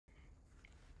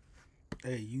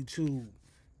Hey, YouTube,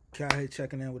 Kyle here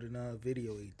checking in with another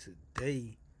video.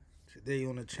 Today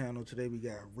on the channel, today we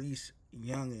got Reese,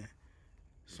 Youngn.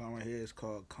 Song right here is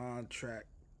called Contract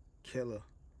Killer.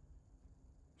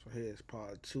 So here is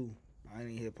part 2. I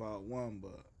ain't hear part 1,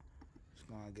 but just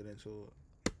gonna get into it.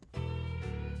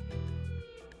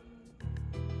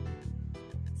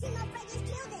 See my brothers kill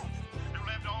this. You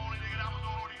left the only nigga that was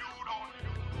on you, don't.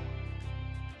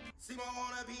 See my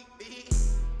wanna be.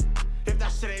 If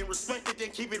that shit ain't respected, then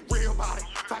keep it real about it.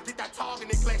 If I get that talking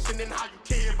neglection, then how you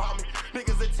care about me?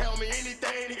 Niggas that tell me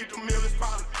anything to get the millions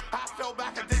probably. I fell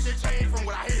back and this shit changed from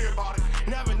what I hear about it.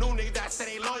 Never knew niggas that said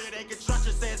they loyal, they can trust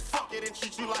you, says fuck it and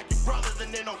treat you like your brothers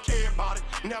and then don't care about it.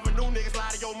 Never knew niggas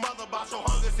lie to your mother about your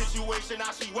hunger situation.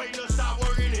 Now she waiting to stop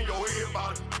working in your ear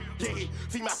about it. Yeah,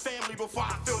 feed my family before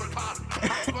I fill the closet.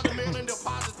 I spent a million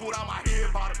deposits without my head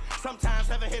about it. Sometimes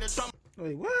haven't hit a drum.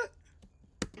 Wait, what?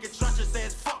 Trust you,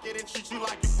 says fuck it and treat you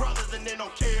like your brothers and then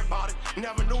don't care about it.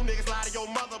 Never knew niggas lie to your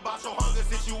mother about your hunger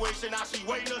situation. Now she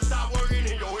waiting to stop working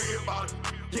in your ear about it.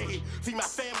 Yeah, feed my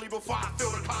family before I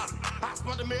fill the closet. I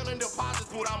spent a million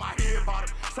deposits without my head about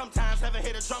it. Sometimes haven't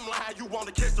hit a drum line, you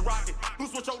wanna kiss the rocket.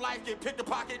 Lose with your life, get pick the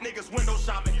pocket, niggas window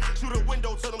shopping. Shoot a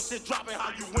window till them shit dropping,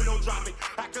 how you window dropping.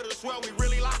 I could've swear we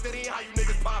really locked it in, how you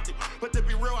niggas popped it. But to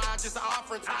be real, I just an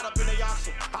offering tied up in the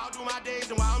auction. I'll do my days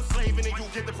and while I'm slaving and you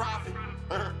get the profit.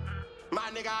 My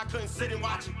nigga, I couldn't sit and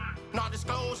watch it. Not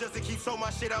disclose just to keep so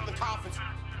much shit up in coffins.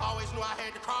 Always knew I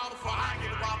had to crawl before I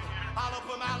get robbed. All up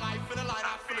in my life in the light,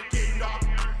 I feel it getting dark.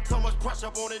 So much pressure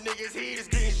up on a nigga's head, it's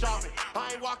getting sharpened.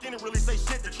 I ain't walked in and really say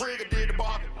shit, the trigger did the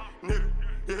bargain. Nigga,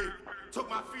 yeah. Took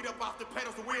my feet up off the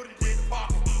pedals, the wheel, and did the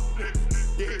parking.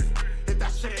 Nigga, yeah. If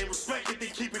that shit ain't respected, then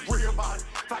keep it real about it.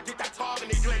 If I get that talking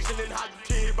neglection, then how you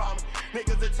care about me?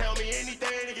 Niggas that tell me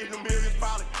anything to get the millions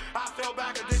probably. I fell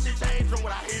back and this shit changed from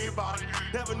what I hear about it.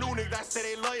 Never knew niggas that say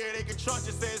they love you, they can trust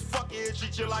you, says fuck you and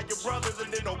treat you like your brothers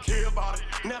and then don't care about it.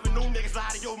 Never knew niggas lie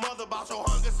to your mother about your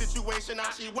hunger situation.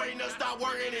 Now she waiting to stop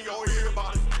worrying in your ear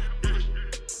about it.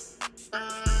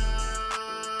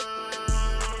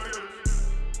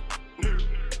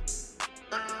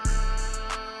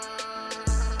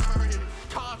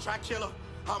 Contract killer,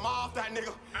 I'm off that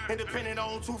nigga. Independent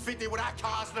on 250 what I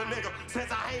cost the nigga.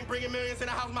 Since I ain't bringing millions in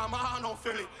the house, my mom don't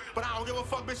feel it. But I don't give a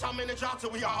fuck, bitch, I'm in the job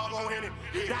till we all gon' hit it.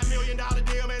 That $1 million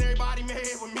deal, man, everybody mad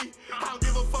with me. I don't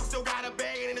give a fuck, still got a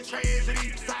bag in the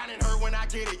tragedy. Signing her when I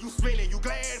get it, you spin it, you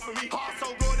glad for me. Heart so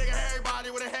good, nigga,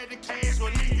 everybody would've had the cash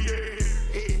with me. Yeah.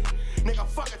 Nigga,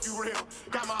 fuck if you real.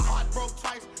 Got my heart broke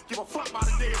twice, give a fuck about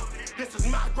the deal. This is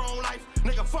my grown life,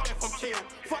 nigga, fuck if I'm killed.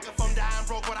 Fuck if I'm dying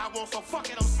broke, but I won't, so fuck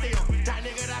it, I'm still. That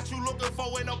nigga that you looking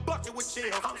for in a bucket with chill.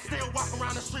 I'm still walking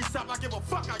around the streets up, I give a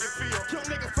fuck how you feel. Young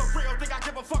niggas for real, think I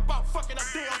give a fuck about fucking up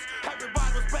deals.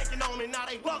 Everybody was banking on me, now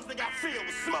they lungs they got filled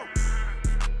with smoke.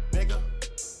 Nigga,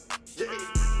 yeah.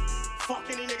 Fuck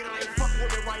any nigga that ain't fucking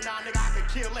with me right now, nigga, I could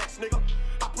kill less, nigga.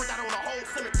 I put that on the whole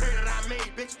cemetery that I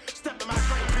made, bitch. Step in my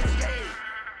grave, bitch, yeah.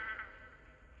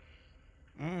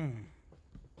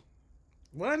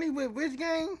 Wasn't he with which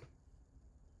gang?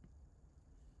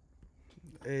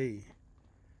 Hey,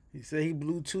 he said he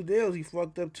blew 2 deals. He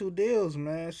fucked up 2 deals,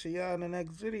 man. See y'all in the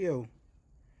next video.